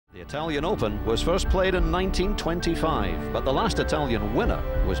Italian Open was first played in 1925, but the last Italian winner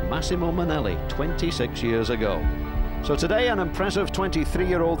was Massimo Manelli 26 years ago. So today, an impressive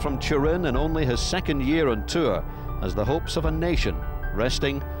 23-year-old from Turin in only his second year on tour has the hopes of a nation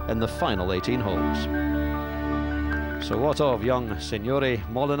resting in the final 18 holes. So what of young Signore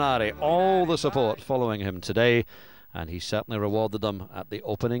Molinari? All the support following him today, and he certainly rewarded them at the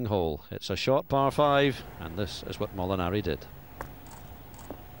opening hole. It's a short par 5, and this is what Molinari did.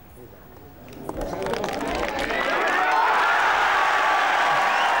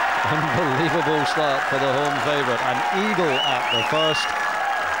 Unbelievable start for the home favourite, an eagle at the first,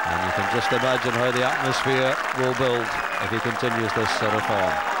 and you can just imagine how the atmosphere will build if he continues this sort of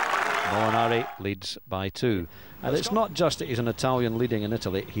form. Molinari leads by 2, and it's not just that he's an Italian leading in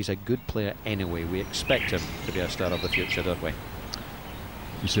Italy, he's a good player anyway. We expect him to be a star of the future, don't we?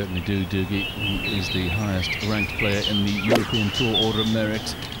 We certainly do, Doogie. He is the highest ranked player in the European Tour Order of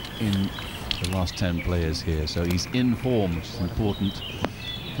Merit in the last 10 players here, so he's in form, which is important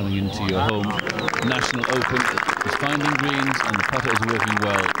coming into your home National Open. He's finding greens and the putter is working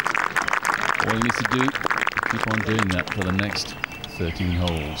well. All he needs to do, keep on doing that for the next 13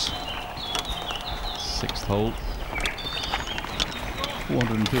 holes. 6th hole,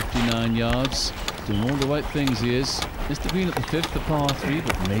 459 yards, doing all the right things. He is. Missed the green at the 5th, the par 3,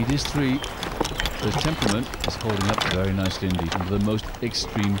 but made his 3. His temperament is holding up very nicely indeed under the most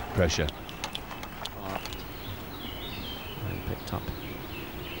extreme pressure. And picked up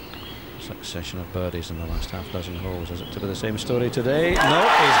succession of birdies in the last half dozen holes. Is it to be the same story today? No,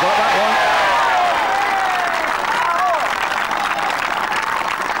 he's got that one.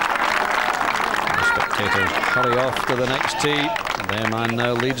 The spectators hurry off to the next tee. Their man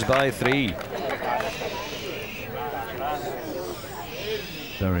now leads by 3.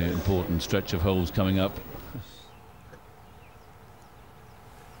 Very important stretch of holes coming up.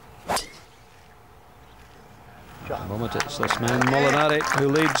 At the moment it's this man Molinari who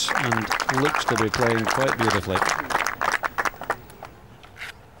leads and looks to be playing quite beautifully.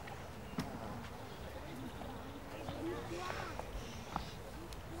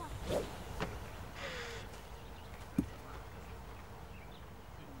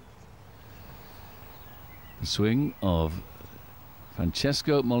 The swing of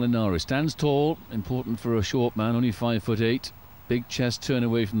Francesco Molinari stands tall, important for a short man, only 5'8". Big chest turn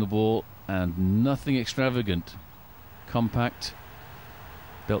away from the ball and nothing extravagant. Compact,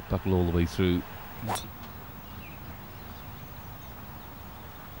 belt buckle all the way through.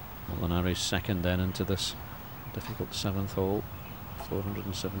 Molinari's second then into this difficult 7th hole,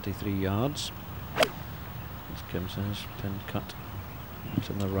 473 yards. As Kim says, pin cut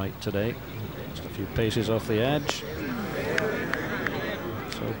to the right today. Just a few paces off the edge.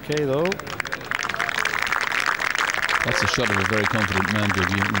 It's okay though. That's a shot of a very confident man,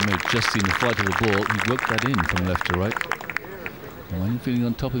 Georgie. You may have just seen the flight of the ball. He worked that in from left to right. And when you're feeling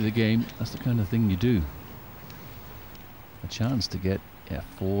on top of the game, that's the kind of thing you do. A chance to get a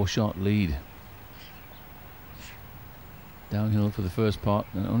 4-shot lead. Downhill for the first part,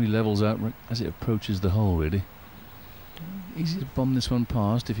 and it only levels out as it approaches the hole, really. Easy to bomb this one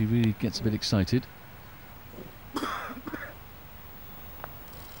past if he really gets a bit excited.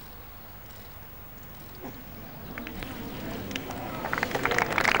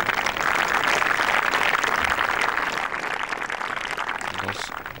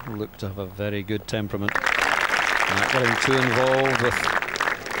 Look to have a very good temperament. Not getting too involved with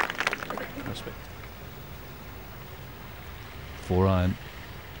 4 iron.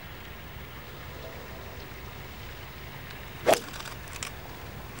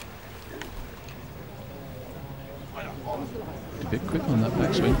 A bit quick on that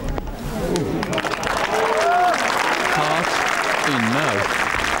backswing. Heart in now.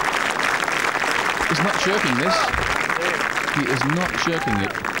 He's not shirking this. He is not shirking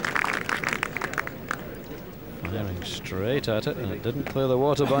it. Firing straight at it, and it didn't clear the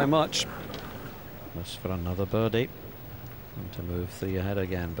water by much. This for another birdie. And to move 3 ahead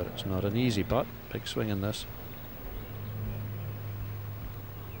again, but it's not an easy putt. Big swing in this.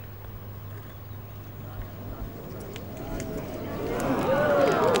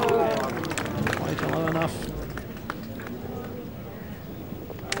 Quite low enough.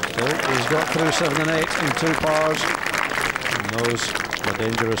 Still, he's got through 7 and 8 in 2 pars. And those are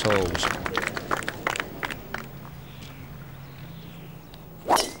dangerous holes.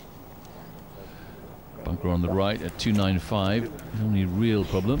 Bunker on the right at 295. The only real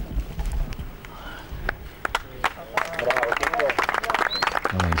problem.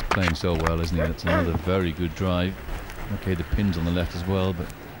 Oh, he's playing so well, isn't he? That's another very good drive. Okay, the pin's on the left as well, but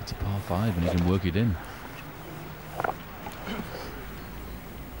it's a par 5 and he can work it in.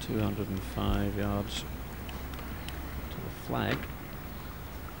 205 yards to the flag.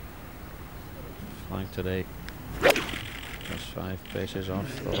 Flag today. Just 5 paces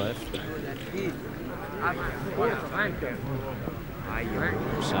off the left.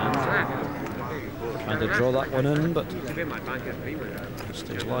 Sand. Trying to draw that one in, but missed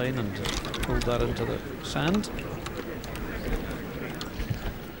his line and pulled that into the sand.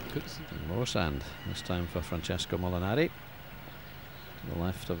 More sand, this time for Francesco Molinari. To the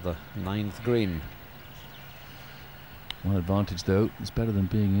left of the 9th green. One advantage though, it's better than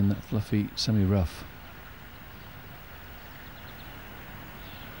being in that fluffy semi-rough.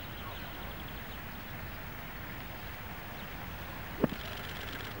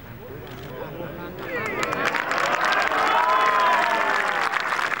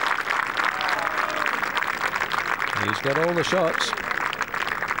 He's got all the shots.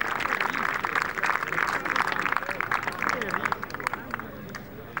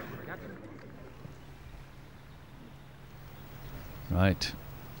 Right.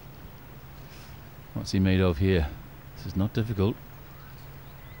 What's he made of here? This is not difficult.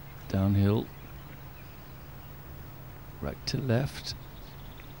 Downhill. Right to left.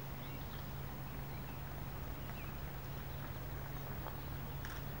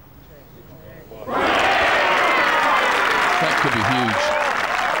 That could be huge.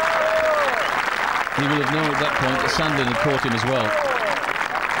 He will have known at that point that Sandlin had caught him as well.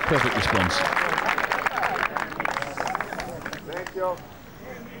 Perfect response.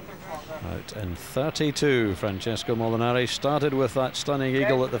 Out in 32, Francesco Molinari started with that stunning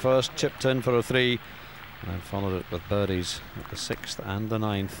eagle at the first, chipped in for a 3, and then followed it with birdies at the 6th and the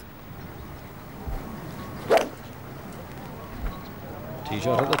 9th. Tee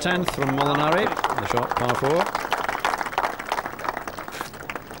shot at the 10th from Molinari, the shot par 4.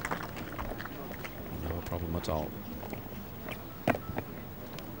 No problem at all.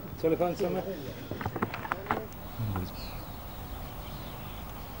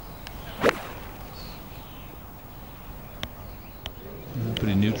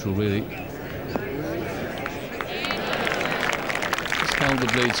 Pretty neutral, really. Just held the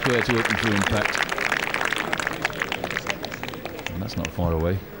blade square to open through impact. And that's not far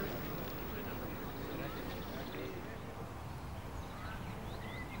away.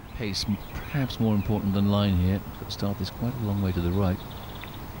 Pace perhaps more important than line here. The start is quite a long way to the right.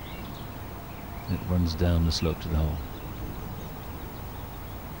 And it runs down the slope to the hole.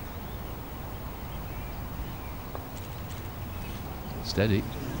 Steady.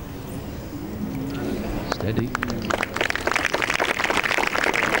 Steady.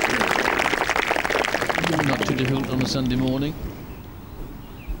 Not too difficult on a Sunday morning.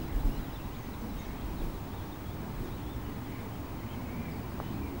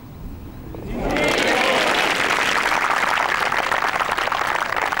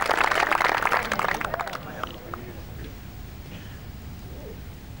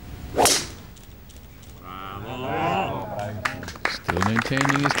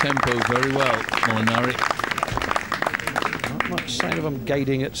 Maintaining his tempo very well, Molinari. Not much sign of him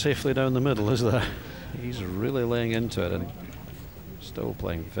guiding it safely down the middle, is there? He's really laying into it and still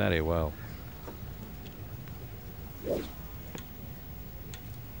playing very well.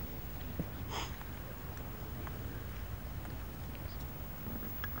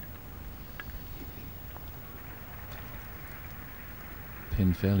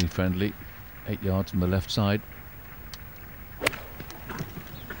 Pin fairly friendly, 8 yards from the left side.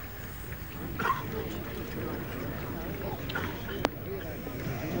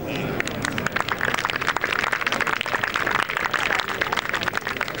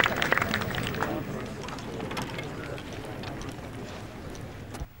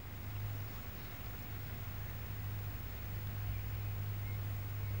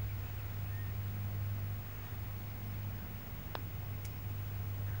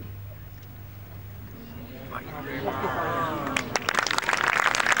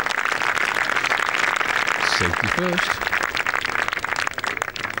 Safety first.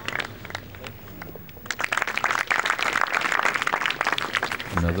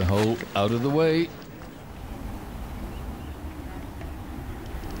 Another hole out of the way.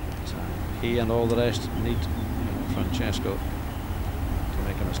 He and all the rest need Francesco to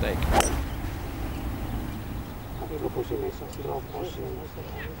make a mistake.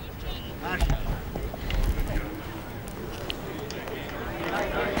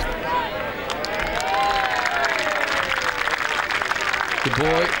 The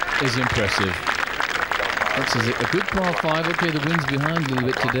boy is impressive. That's a good par 5. Okay, the wind's behind a little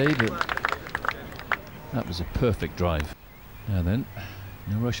bit today, but that was a perfect drive. Now then,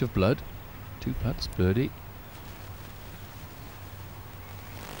 no rush of blood. 2 putts, birdie.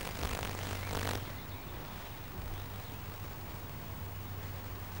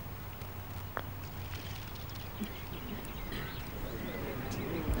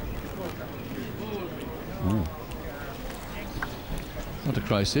 Not a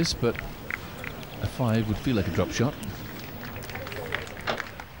crisis, but a 5 would feel like a drop shot.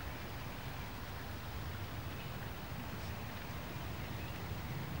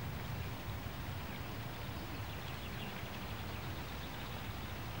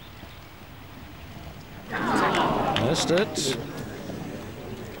 Missed it.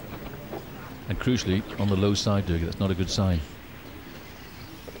 And crucially, on the low side, Dougie, that's not a good sign.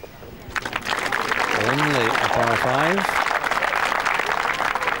 Only a par 5.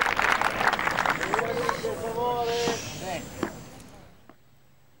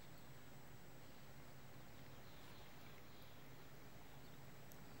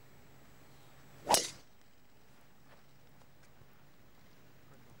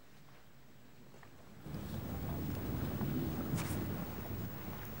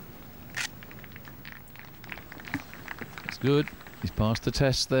 Good. He's passed the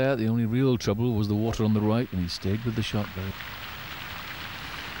test there. The only real trouble was the water on the right, and he stayed with the shot there.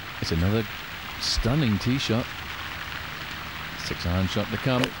 It's another stunning tee shot. 6-iron shot to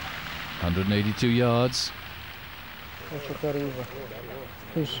come. 182 yards.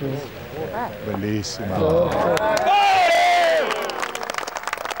 Bellissimo.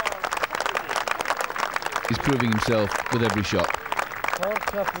 He's proving himself with every shot.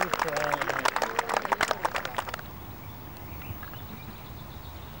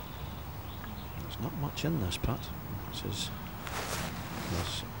 Not much in this putt. This is,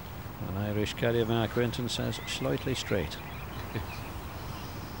 as an Irish caddy of my acquaintance says, slightly straight.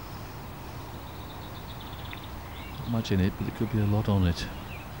 Not much in it, but there could be a lot on it.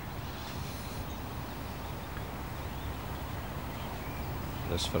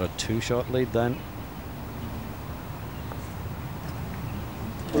 This for a 2-shot lead then.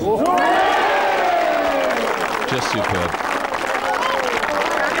 Just superb.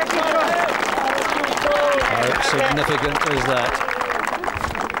 How significant is that?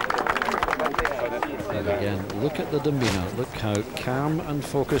 And again, look at the demeanour. Look how calm and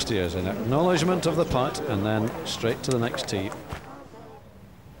focused he is in acknowledgement of the putt, and then straight to the next tee.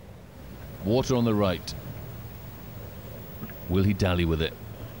 Water on the right. Will he dally with it?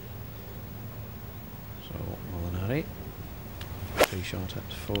 So Molinari, 3-shot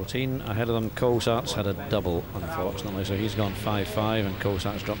at 14. Ahead of them, Colsaerts had a double, unfortunately, so he's gone 5-5, and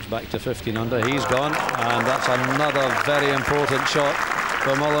Colsaerts drops back to 15 under. He's gone, and that's another very important shot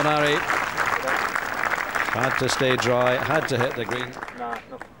for Molinari. Had to stay dry, had to hit the green.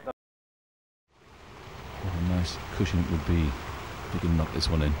 What a nice cushion it would be if he can knock this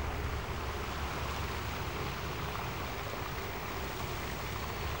one in.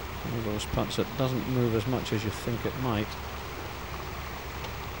 One of those putts that doesn't move as much as you think it might.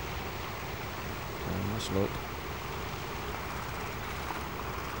 Down the slope.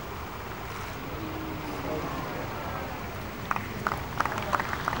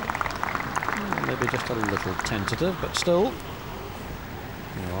 Maybe just a little tentative, but still,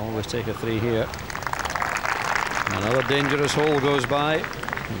 you'll always take a 3 here. Another dangerous hole goes by, and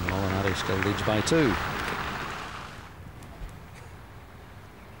Molinari still leads by 2.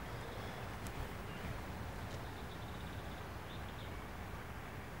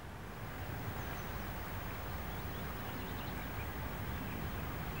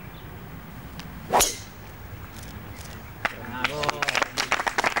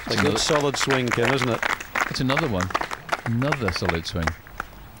 A good solid swing, Kim, isn't it? It's another one. Another solid swing.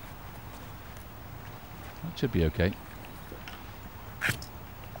 That should be okay.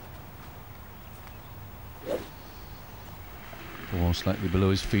 Ball slightly below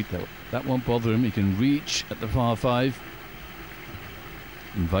his feet. That won't bother him. He can reach at the par 5.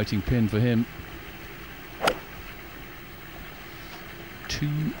 Inviting pin for him.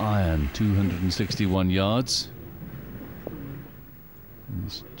 2-iron, 261 yards.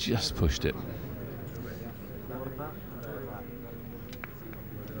 He's just pushed it.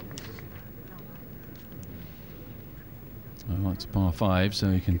 Oh, it's par 5,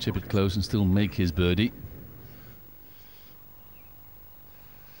 so he can chip it close and still make his birdie.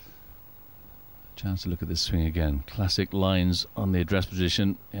 Chance to look at this swing again. Classic lines on the address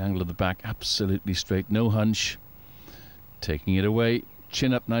position. The angle of the back absolutely straight, no hunch. Taking it away,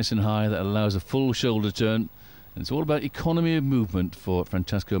 chin up nice and high. That allows a full shoulder turn. And it's all about economy of movement for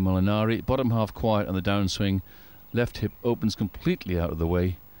Francesco Molinari. Bottom half quiet on the downswing. Left hip opens completely out of the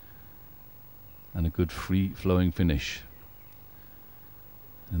way. And a good free-flowing finish.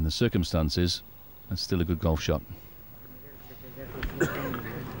 In the circumstances, that's still a good golf shot.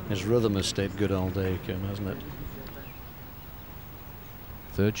 His rhythm has stayed good all day, Kim, hasn't it?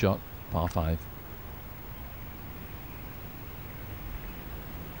 Third shot, par 5.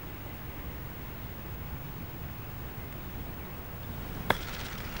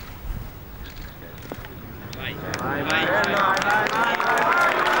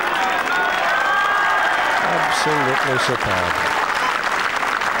 absolutely superb.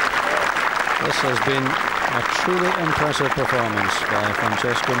 This has been a truly impressive performance by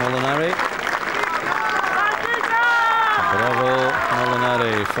Francesco Molinari. Bravo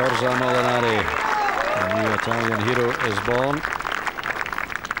Molinari, Forza Molinari. A new Italian hero is born.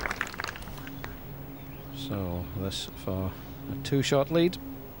 So this for a 2-shot lead.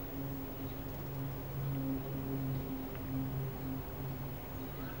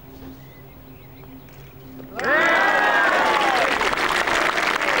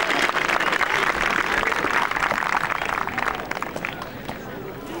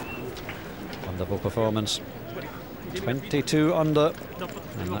 Wonderful performance. 22 under,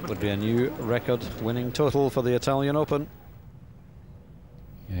 and that would be a new record winning total for the Italian Open.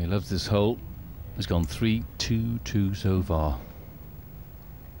 Yeah, he loves this hole. He's gone 3-2-2 so far.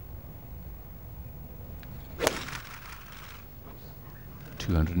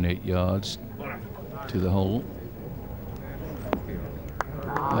 .208 yards to the hole.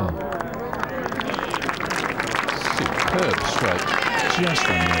 Oh. Superb strike, just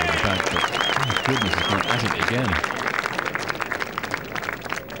running over the back foot. My goodness, he's gone at it again.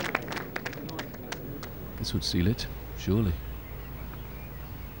 This would seal it, surely.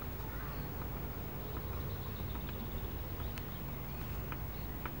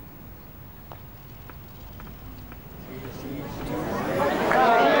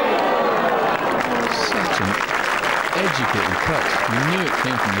 Such an educated cut. You knew it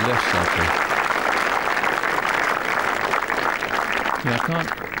came from the left side. Yeah, I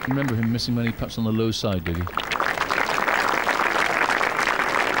can't remember him missing many putts on the low side, did he?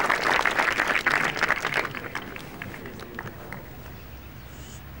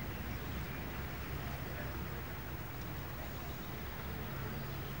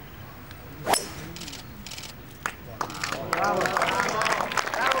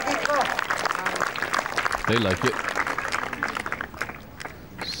 They like it.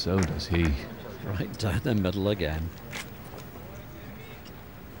 So does he. Right down the middle again.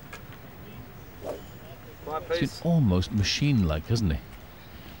 He's almost machine-like, hasn't he?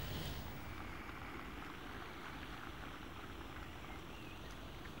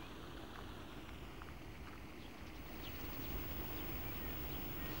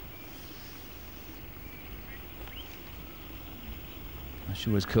 I'm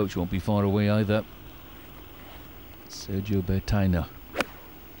sure his coach won't be far away either. Sergio Bertaina.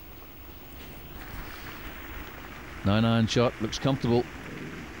 9-iron shot, looks comfortable.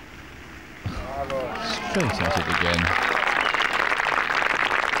 Straight at it again.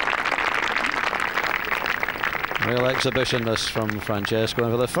 Real exhibition this from Francesco,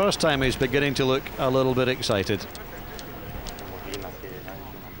 and for the first time he's beginning to look a little bit excited.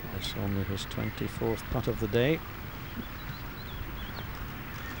 It's only his 24th putt of the day.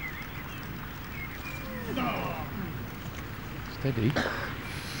 Steady.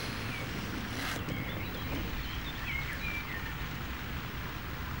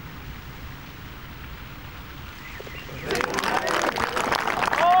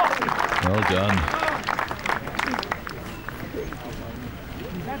 Well done.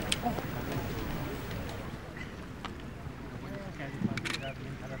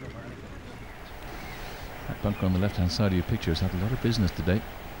 That bunker on the left-hand side of your picture has had a lot of business today.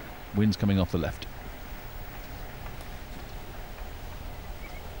 Wind's coming off the left.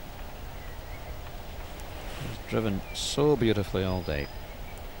 He's driven so beautifully all day.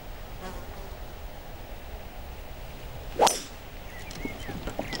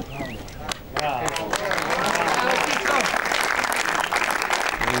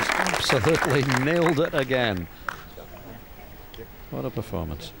 Absolutely nailed it again. What a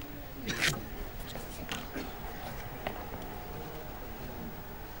performance.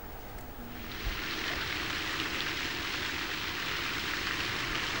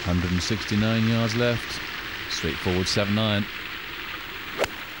 .169 yards left. Straightforward 7-iron.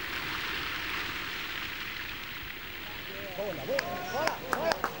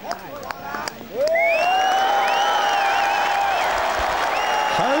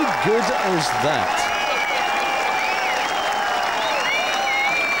 How good is that?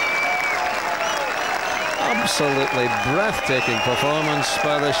 Absolutely breathtaking performance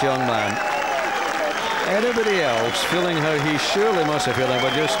by this young man. Anybody else feeling how he surely must have feeling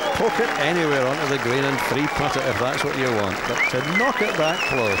would just poke it anywhere onto the green and free putt it if that's what you want. But to knock it that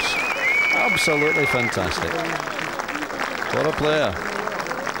close, absolutely fantastic. What a player.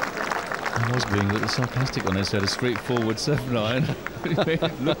 I was being a little sarcastic when I said a straightforward 7-iron. He made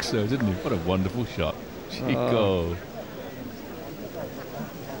it look so, didn't he? What a wonderful shot. Chico.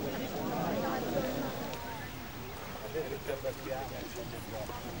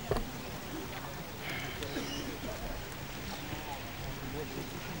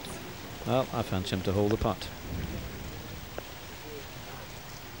 Well, I fancy him to hold the putt.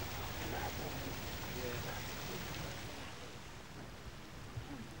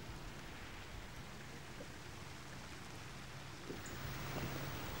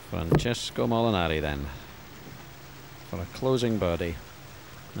 Francesco Molinari then, for a closing birdie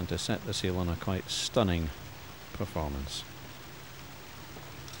and to set the seal on a quite stunning performance.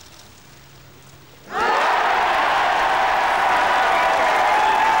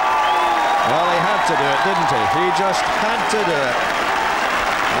 Well, he had to do it, didn't he? He just had to do it.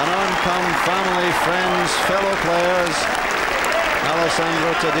 And on come family, friends, fellow players.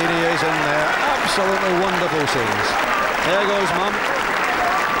 Alessandro Tadini is in there. Absolutely wonderful scenes. There goes Mum.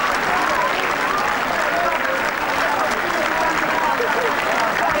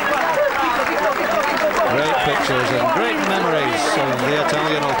 Great pictures and great memories of the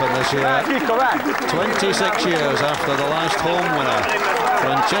Italian Open this year. 26 years after the last home winner,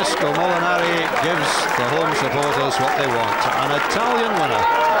 Francesco Molinari gives the home supporters what they want. An Italian winner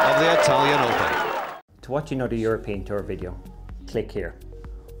of the Italian Open. To watch another European Tour video, click here.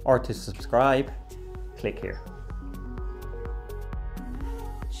 Or to subscribe, click here.